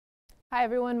Hi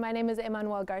everyone, my name is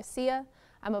Emmanuel Garcia.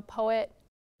 I'm a poet,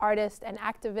 artist, and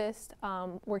activist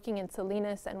working in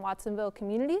Salinas and Watsonville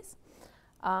communities.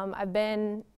 I've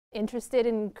been interested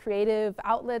in creative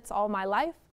outlets all my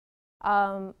life,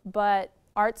 but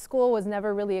art school was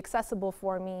never really accessible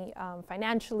for me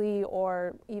financially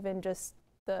or even just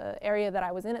the area that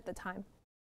I was in at the time.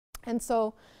 And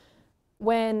so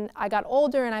when I got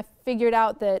older and I figured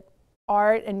out that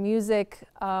art and music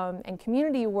and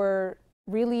community were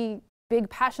really big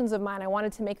passions of mine, I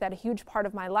wanted to make that a huge part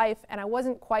of my life, and I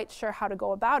wasn't quite sure how to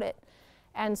go about it.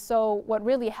 And so what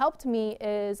really helped me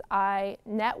is I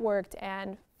networked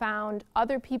and found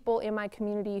other people in my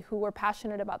community who were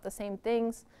passionate about the same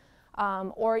things,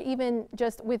 or even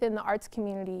just within the arts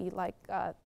community, like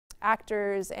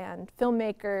actors and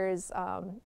filmmakers,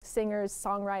 singers,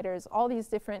 songwriters, all these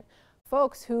different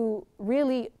folks who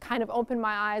really kind of opened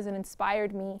my eyes and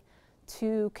inspired me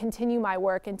to continue my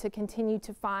work and to continue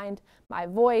to find my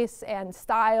voice and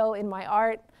style in my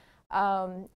art.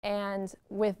 And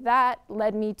with that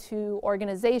led me to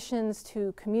organizations,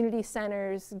 to community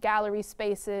centers, gallery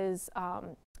spaces,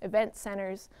 event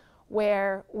centers,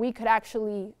 where we could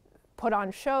actually put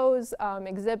on shows,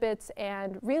 exhibits,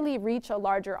 and really reach a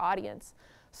larger audience.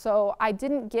 So I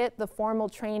didn't get the formal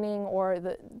training or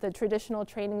the traditional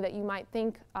training that you might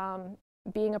think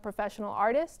being a professional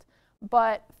artist,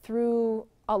 but through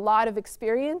a lot of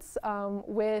experience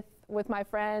with my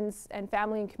friends and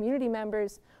family and community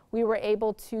members, we were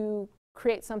able to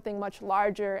create something much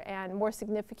larger and more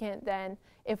significant than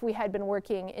if we had been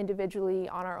working individually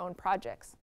on our own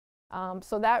projects.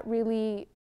 So that really,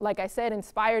 like I said,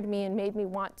 inspired me and made me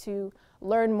want to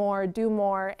learn more, do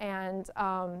more, and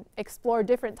explore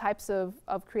different types of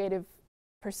creative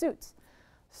pursuits.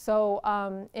 So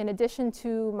in addition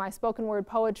to my spoken word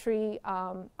poetry,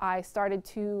 I started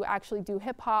to actually do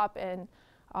hip hop and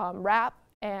rap,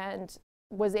 and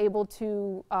was able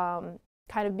to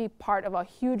kind of be part of a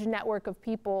huge network of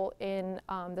people in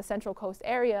the Central Coast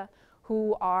area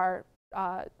who are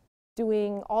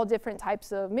doing all different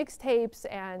types of mixtapes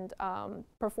and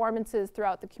performances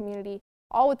throughout the community,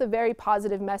 all with a very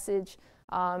positive message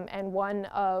and one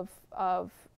of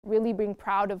really being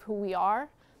proud of who we are,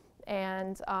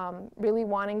 and really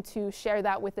wanting to share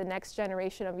that with the next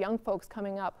generation of young folks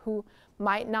coming up who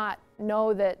might not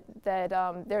know that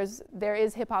there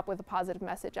is hip hop with a positive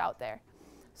message out there.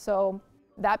 So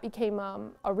that became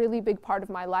a really big part of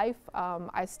my life.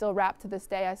 I still rap to this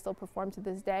day, I still perform to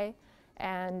this day,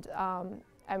 and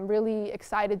I'm really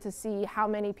excited to see how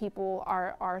many people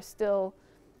are still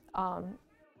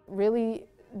really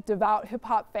devout hip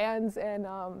hop fans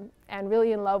and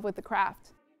really in love with the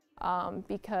craft.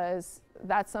 Because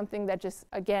that's something that just,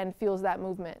 again, fuels that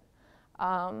movement.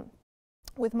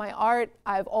 With my art,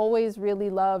 I've always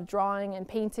really loved drawing and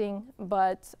painting,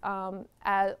 but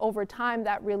over time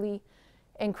that really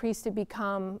increased to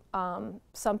become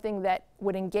something that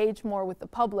would engage more with the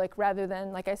public rather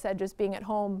than, like I said, just being at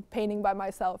home painting by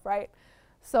myself, right?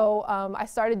 So I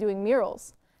started doing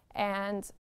murals, and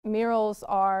murals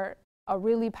are a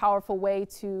really powerful way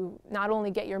to not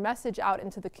only get your message out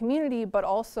into the community, but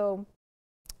also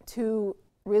to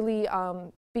really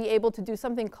be able to do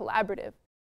something collaborative.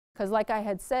 Because like I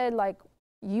had said, like,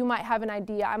 you might have an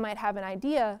idea, I might have an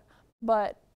idea,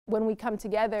 but when we come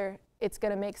together, it's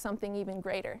gonna make something even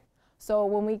greater. So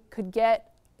when we could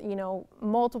get, you know,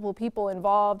 multiple people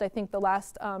involved, I think the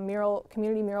last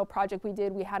community mural project we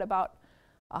did, we had about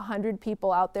 100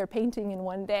 people out there painting in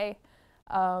one day.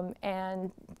 And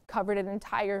covered an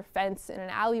entire fence in an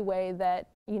alleyway that,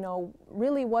 you know,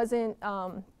 really wasn't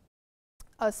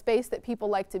a space that people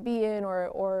like to be in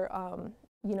or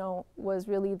you know, was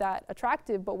really that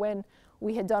attractive. But when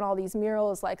we had done all these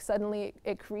murals, like, suddenly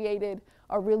it created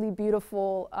a really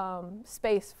beautiful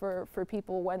space for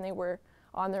people when they were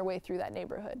on their way through that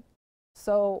neighborhood.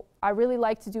 So I really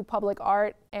like to do public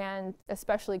art, and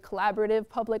especially collaborative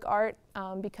public art,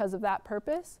 because of that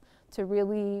purpose, to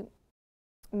really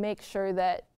make sure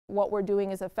that what we're doing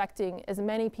is affecting as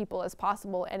many people as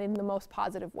possible and in the most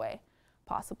positive way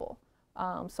possible.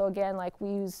 So again, like,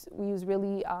 we use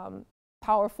really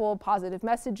powerful, positive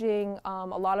messaging.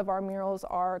 A lot of our murals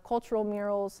are cultural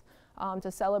murals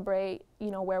to celebrate,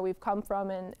 you know, where we've come from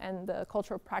and the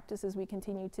cultural practices we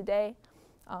continue today,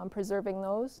 preserving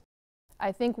those.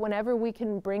 I think whenever we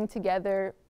can bring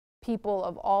together people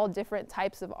of all different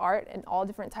types of art and all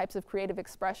different types of creative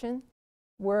expression,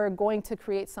 we're going to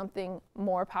create something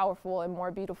more powerful and more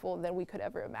beautiful than we could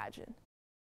ever imagine.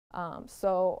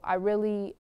 So I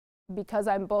really, because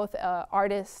I'm both an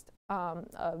artist,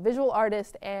 a visual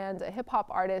artist and a hip hop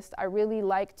artist, I really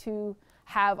like to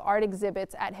have art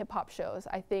exhibits at hip hop shows.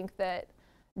 I think that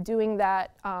doing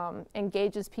that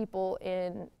engages people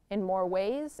in more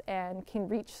ways and can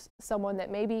reach someone that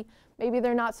maybe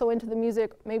they're not so into the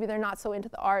music, maybe they're not so into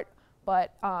the art,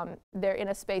 but they're in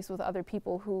a space with other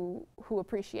people who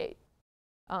appreciate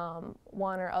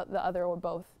one or the other or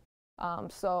both.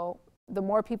 So the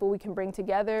more people we can bring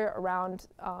together around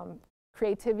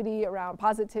creativity, around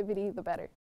positivity, the better.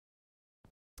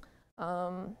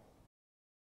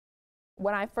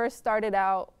 When I first started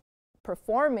out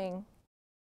performing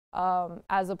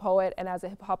as a poet and as a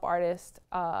hip hop artist,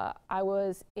 I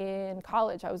was in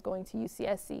college. I was going to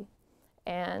UCSC,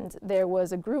 and there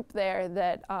was a group there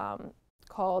that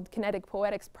called Kinetic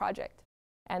Poetics Project,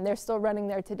 and they're still running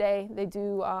there today. They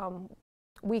do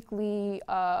weekly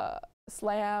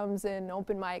slams and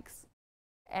open mics,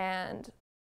 and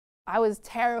I was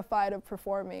terrified of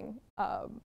performing.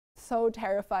 So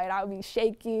terrified. I would be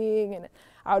shaking, and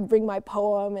I would bring my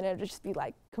poem, and it would just be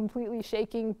like completely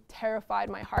shaking, terrified,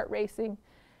 my heart racing.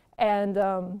 And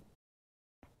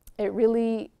it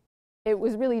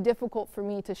was really difficult for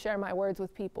me to share my words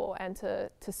with people and to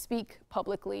speak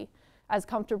publicly. As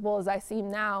comfortable as I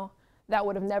seem now, that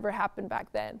would have never happened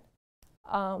back then.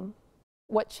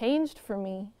 What changed for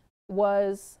me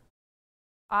was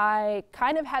I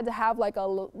kind of had to have like a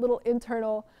little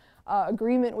internal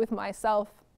agreement with myself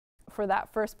for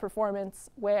that first performance,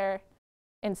 where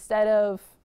instead of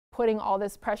putting all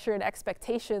this pressure and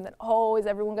expectation that, oh, is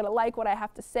everyone gonna like what I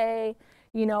have to say?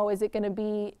 You know, is it gonna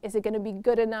be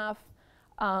good enough?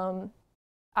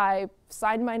 I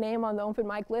signed my name on the open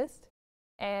mic list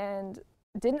and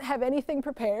didn't have anything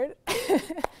prepared.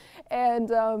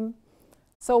 And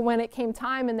so when it came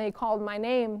time and they called my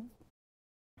name,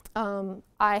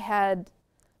 I had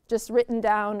just written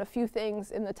down a few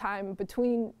things in the time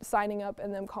between signing up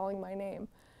and them calling my name.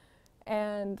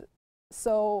 And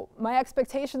so my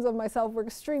expectations of myself were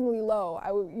extremely low.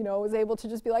 I was able to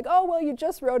just be like, oh, well, you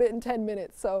just wrote it in 10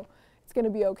 minutes, so it's gonna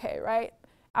be okay, right?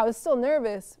 I was still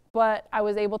nervous, but I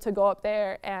was able to go up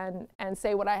there and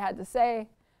say what I had to say.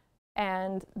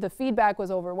 And the feedback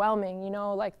was overwhelming,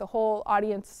 like the whole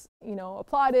audience,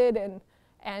 applauded,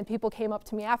 and people came up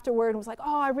to me afterward and was like,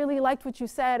 oh, I really liked what you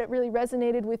said. It really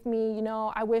resonated with me.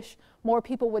 I wish more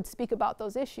people would speak about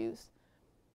those issues.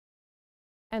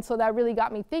 And so that really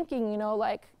got me thinking,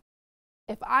 like,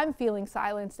 if I'm feeling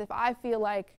silenced, if I feel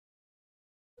like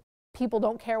people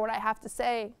don't care what I have to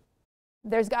say,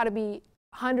 there's got to be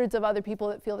hundreds of other people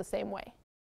that feel the same way.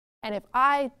 And if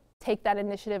I take that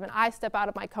initiative and I step out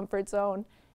of my comfort zone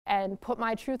and put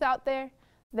my truth out there,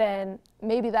 then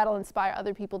maybe that'll inspire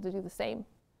other people to do the same.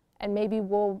 And maybe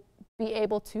we'll be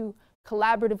able to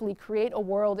collaboratively create a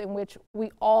world in which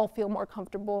we all feel more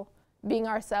comfortable being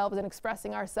ourselves and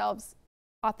expressing ourselves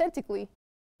authentically,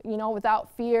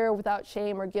 without fear, without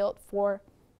shame or guilt for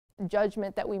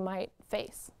judgment that we might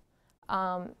face.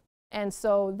 And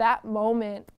so that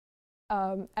moment,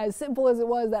 as simple as it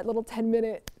was, that little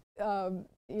 10-minute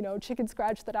chicken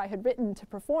scratch that I had written to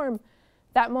perform,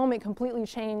 that moment completely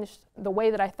changed the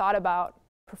way that I thought about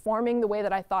performing, the way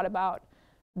that I thought about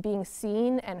being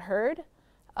seen and heard.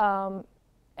 And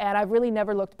I've really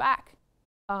never looked back.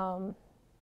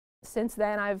 Since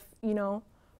then, I've,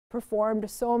 performed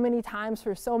so many times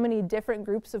for so many different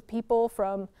groups of people,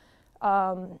 from,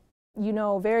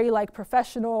 very like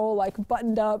professional, like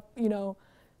buttoned up,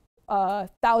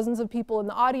 thousands of people in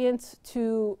the audience,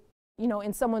 to,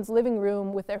 in someone's living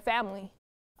room with their family,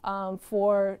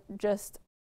 for just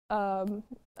a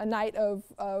night of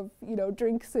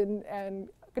drinks and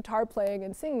guitar playing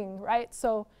and singing, right?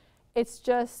 So it's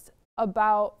just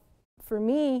about, for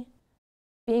me,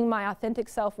 being my authentic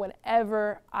self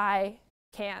whenever I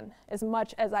can, as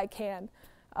much as I can,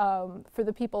 for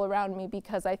the people around me,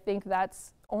 because I think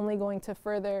that's only going to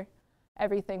further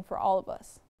everything for all of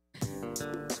us.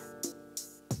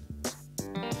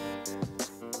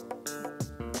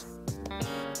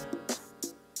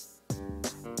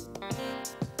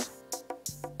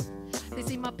 They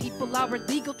say my people are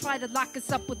illegal, try to lock us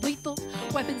up with lethal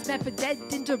weapons meant for dead,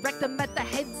 and direct them at the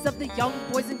heads of the young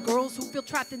boys and girls who feel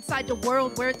trapped inside a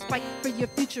world where it's fight for your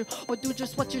future or do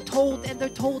just what you're told. And they're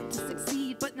told to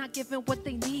succeed but not given what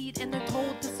they need, and they're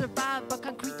told to survive but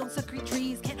concrete don't sucrete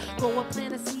trees. Can't grow a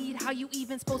plant a seed, how you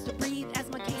even supposed to breathe?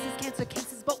 Asthma cases, cancer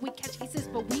cases, but we catch cases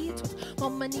for weeds. More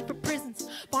money for prisons,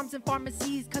 farms and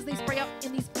pharmacies, cause they spray up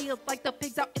in these fields like the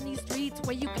pigs out in these streets,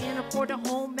 where you can't afford a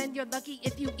home and you're lucky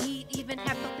if you eat even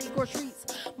have healthy groceries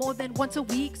more than once a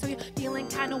week. So you're feeling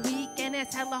kinda weak and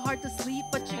it's hella hard to sleep,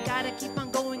 but you gotta keep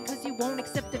on going cause you won't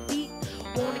accept defeat,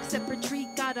 won't accept retreat.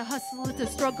 Gotta hustle to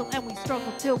struggle, and we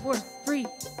struggle till we're free.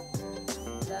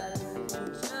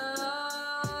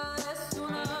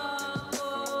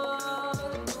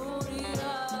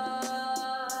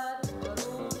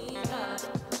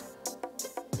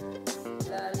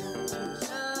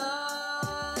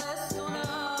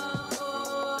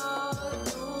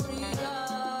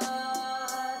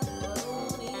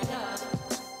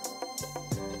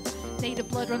 Native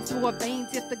blood runs through our veins,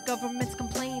 yet the governments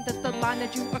complain that the line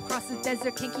that drew across the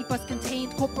desert can't keep us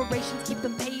contained. Corporations keep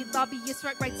them paid, lobbyists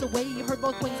write rights away. You heard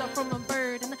both wings are from a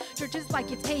bird, and the church is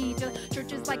like its cage, and the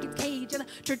church is like its cage, and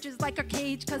the church is like our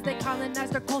cage, cause they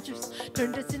colonized our cultures,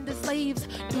 turned us into slaves.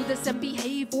 Do this and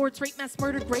behave, or it's rape, mass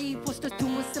murder, grave, pushed us to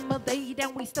assimilate,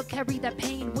 and we still carry that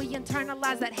pain. We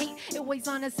internalize that hate, it weighs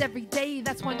on us every day.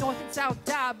 That's why North and South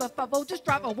die, but 5-0 just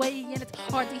drive away. And it's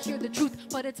hard to hear the truth,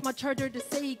 but it's much harder to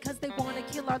say, cause they want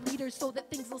to kill our leaders so that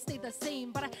things will stay the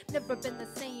same. But I've never been the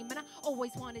same, and I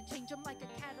always want to change. I'm like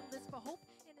a catalyst for hope.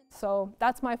 So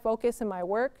that's my focus in my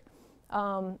work.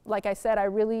 Like I said, I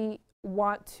really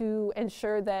want to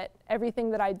ensure that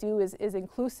everything that I do is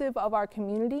inclusive of our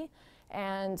community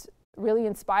and really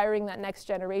inspiring that next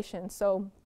generation. So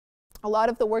a lot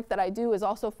of the work that I do is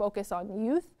also focused on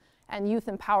youth and youth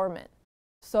empowerment.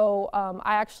 So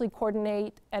I actually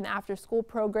coordinate an after-school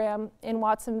program in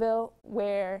Watsonville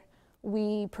where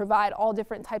we provide all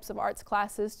different types of arts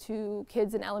classes to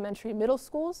kids in elementary and middle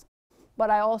schools. But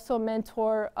I also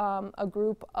mentor a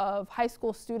group of high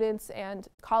school students and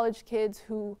college kids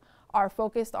who are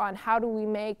focused on how do we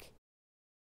make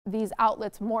these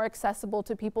outlets more accessible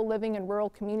to people living in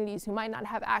rural communities who might not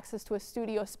have access to a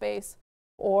studio space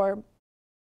or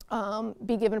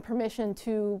be given permission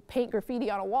to paint graffiti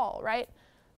on a wall, right?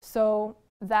 So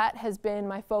that has been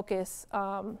my focus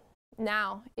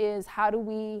now, is how do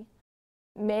we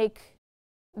make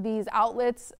these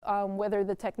outlets, whether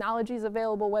the technology is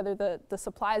available, whether the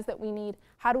supplies that we need,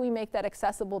 how do we make that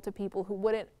accessible to people who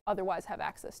wouldn't otherwise have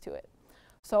access to it?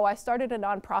 So I started a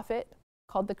nonprofit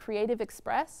called the Creative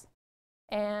Express,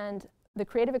 and the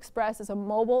Creative Express is a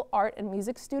mobile art and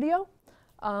music studio,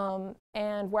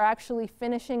 and we're actually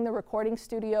finishing the recording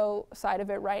studio side of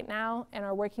it right now and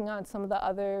are working on some of the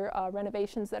other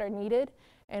renovations that are needed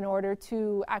in order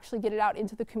to actually get it out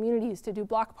into the communities to do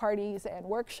block parties and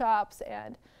workshops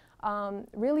and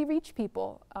really reach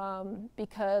people,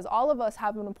 because all of us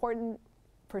have an important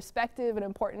perspective, an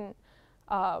important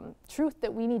truth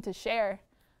that we need to share,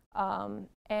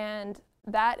 and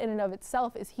that in and of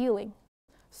itself is healing.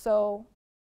 So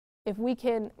if we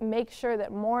can make sure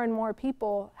that more and more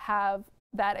people have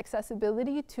that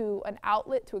accessibility to an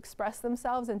outlet to express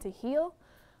themselves and to heal,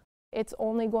 it's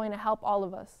only going to help all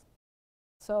of us.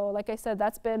 So like I said,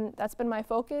 that's been my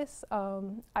focus.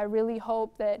 I really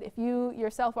hope that if you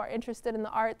yourself are interested in the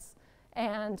arts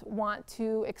and want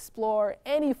to explore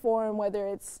any form, whether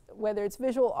it's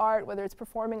visual art, whether it's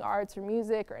performing arts or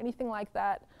music or anything like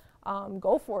that,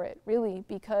 go for it, really,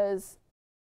 because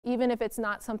even if it's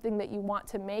not something that you want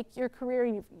to make your career,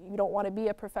 you don't want to be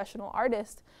a professional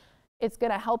artist, it's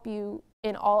going to help you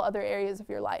in all other areas of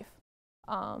your life,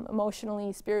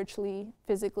 emotionally, spiritually,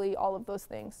 physically, all of those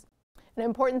things. An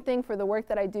important thing for the work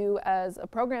that I do as a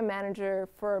program manager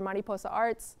for Mariposa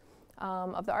Arts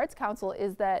of the Arts Council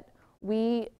is that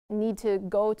we need to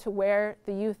go to where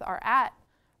the youth are at,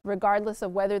 regardless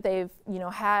of whether they've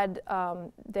had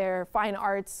their fine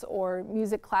arts or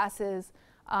music classes,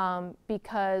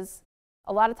 because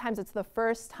a lot of times it's the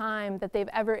first time that they've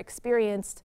ever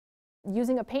experienced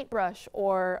using a paintbrush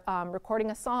or recording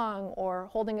a song or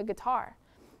holding a guitar.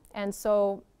 And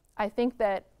so I think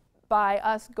that by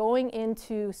us going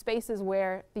into spaces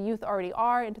where the youth already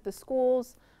are, into the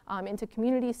schools, into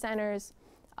community centers,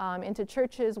 into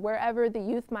churches, wherever the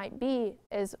youth might be,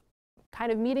 is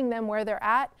kind of meeting them where they're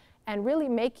at and really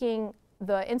making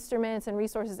the instruments and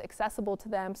resources accessible to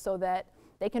them so that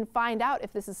they can find out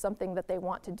if this is something that they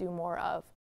want to do more of.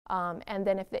 And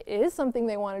then if it is something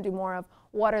they want to do more of,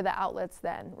 what are the outlets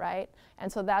then, right?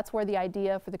 And so that's where the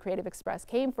idea for the Creative Express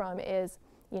came from, is,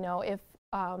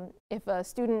 if a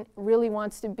student really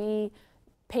wants to be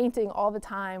painting all the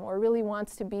time or really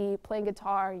wants to be playing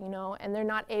guitar, and they're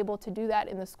not able to do that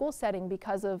in the school setting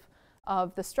because of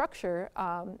the structure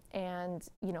and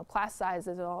class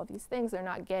sizes and all of these things, they're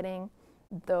not getting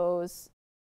those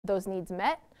needs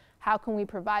met. How can we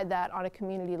provide that on a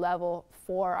community level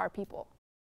for our people?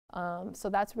 So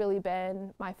that's really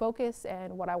been my focus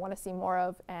and what I want to see more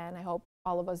of, and I hope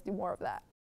all of us do more of that.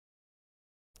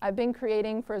 I've been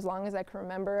creating for as long as I can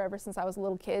remember, ever since I was a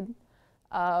little kid.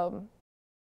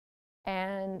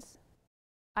 And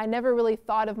I never really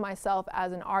thought of myself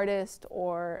as an artist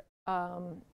or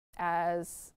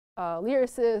as a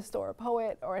lyricist or a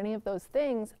poet or any of those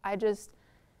things. I just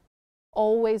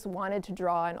always wanted to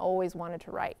draw and always wanted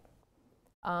to write.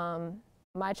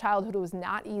 My childhood was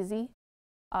not easy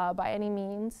by any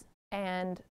means,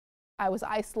 and I was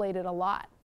isolated a lot.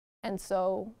 And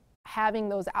so having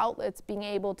those outlets, being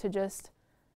able to just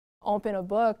open a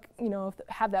book,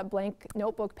 have that blank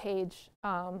notebook page,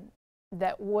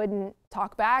 that wouldn't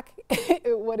talk back.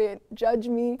 It wouldn't judge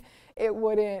me. It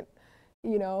wouldn't,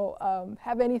 you know,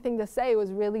 have anything to say. It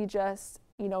was really just,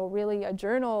 you know, really a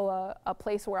journal, a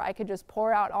place where I could just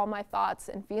pour out all my thoughts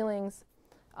and feelings.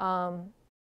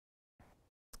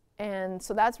 And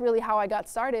so that's really how I got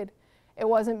started. It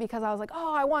wasn't because I was like,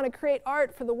 oh, I want to create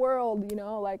art for the world, you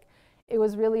know, like it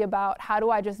was really about how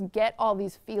do I just get all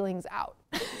these feelings out,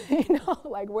 you know,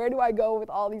 like where do I go with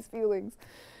all these feelings?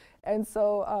 And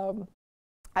so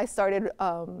I started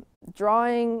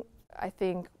drawing, I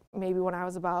think maybe when I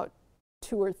was about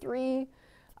 2 or 3,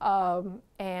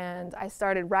 and I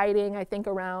started writing, I think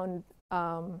around,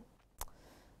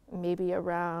 maybe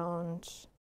around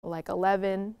like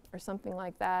 11 or something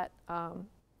like that.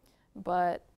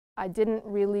 But I didn't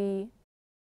really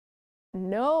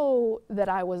know that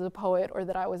I was a poet or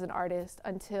that I was an artist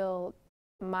until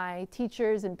my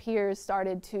teachers and peers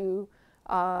started to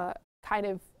kind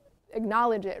of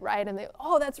acknowledge it, right? And they,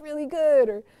 oh, that's really good,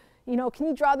 or, you know, can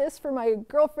you draw this for my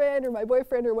girlfriend or my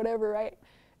boyfriend or whatever, right?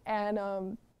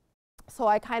 And so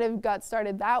I kind of got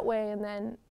started that way, and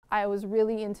then I was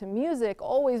really into music,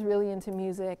 always really into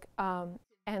music,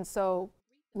 and so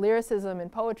lyricism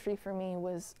and poetry for me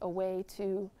was a way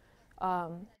to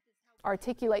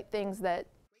articulate things that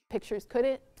pictures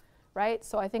couldn't, right?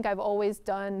 So I think I've always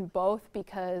done both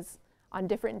because on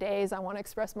different days I want to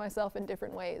express myself in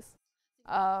different ways.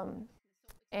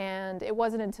 And it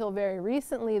wasn't until very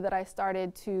recently that I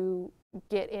started to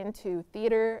get into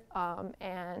theater,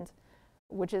 and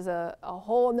which is a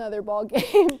whole nother ball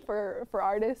game for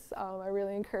artists. I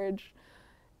really encourage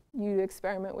you to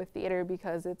experiment with theater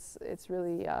because it's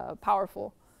really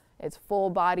powerful. It's full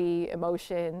body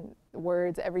emotion,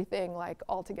 words, everything like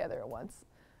all together at once.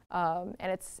 And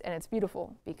it's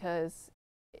beautiful because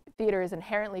theater is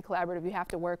inherently collaborative. You have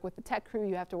to work with the tech crew,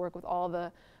 you have to work with all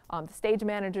the stage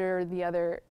manager, the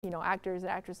other, you know, actors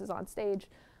and actresses on stage,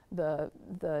 the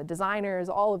designers,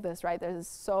 all of this, right? There's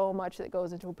so much that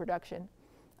goes into a production.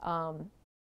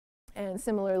 And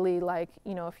similarly, like,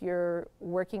 you know, if you're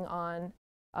working on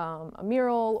a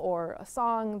mural or a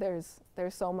song, there's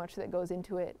so much that goes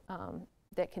into it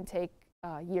that can take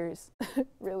years,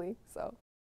 really.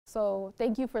 So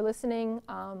thank you for listening.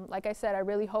 Like I said, I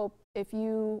really hope if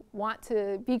you want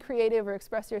to be creative or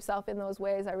express yourself in those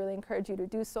ways, I really encourage you to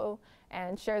do so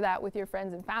and share that with your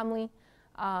friends and family,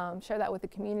 share that with the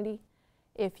community.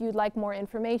 If you'd like more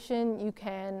information, you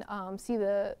can see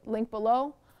the link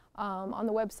below. On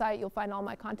the website, you'll find all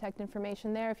my contact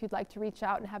information there. If you'd like to reach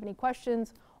out and have any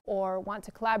questions or want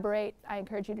to collaborate, I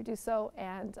encourage you to do so.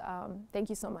 And thank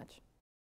you so much.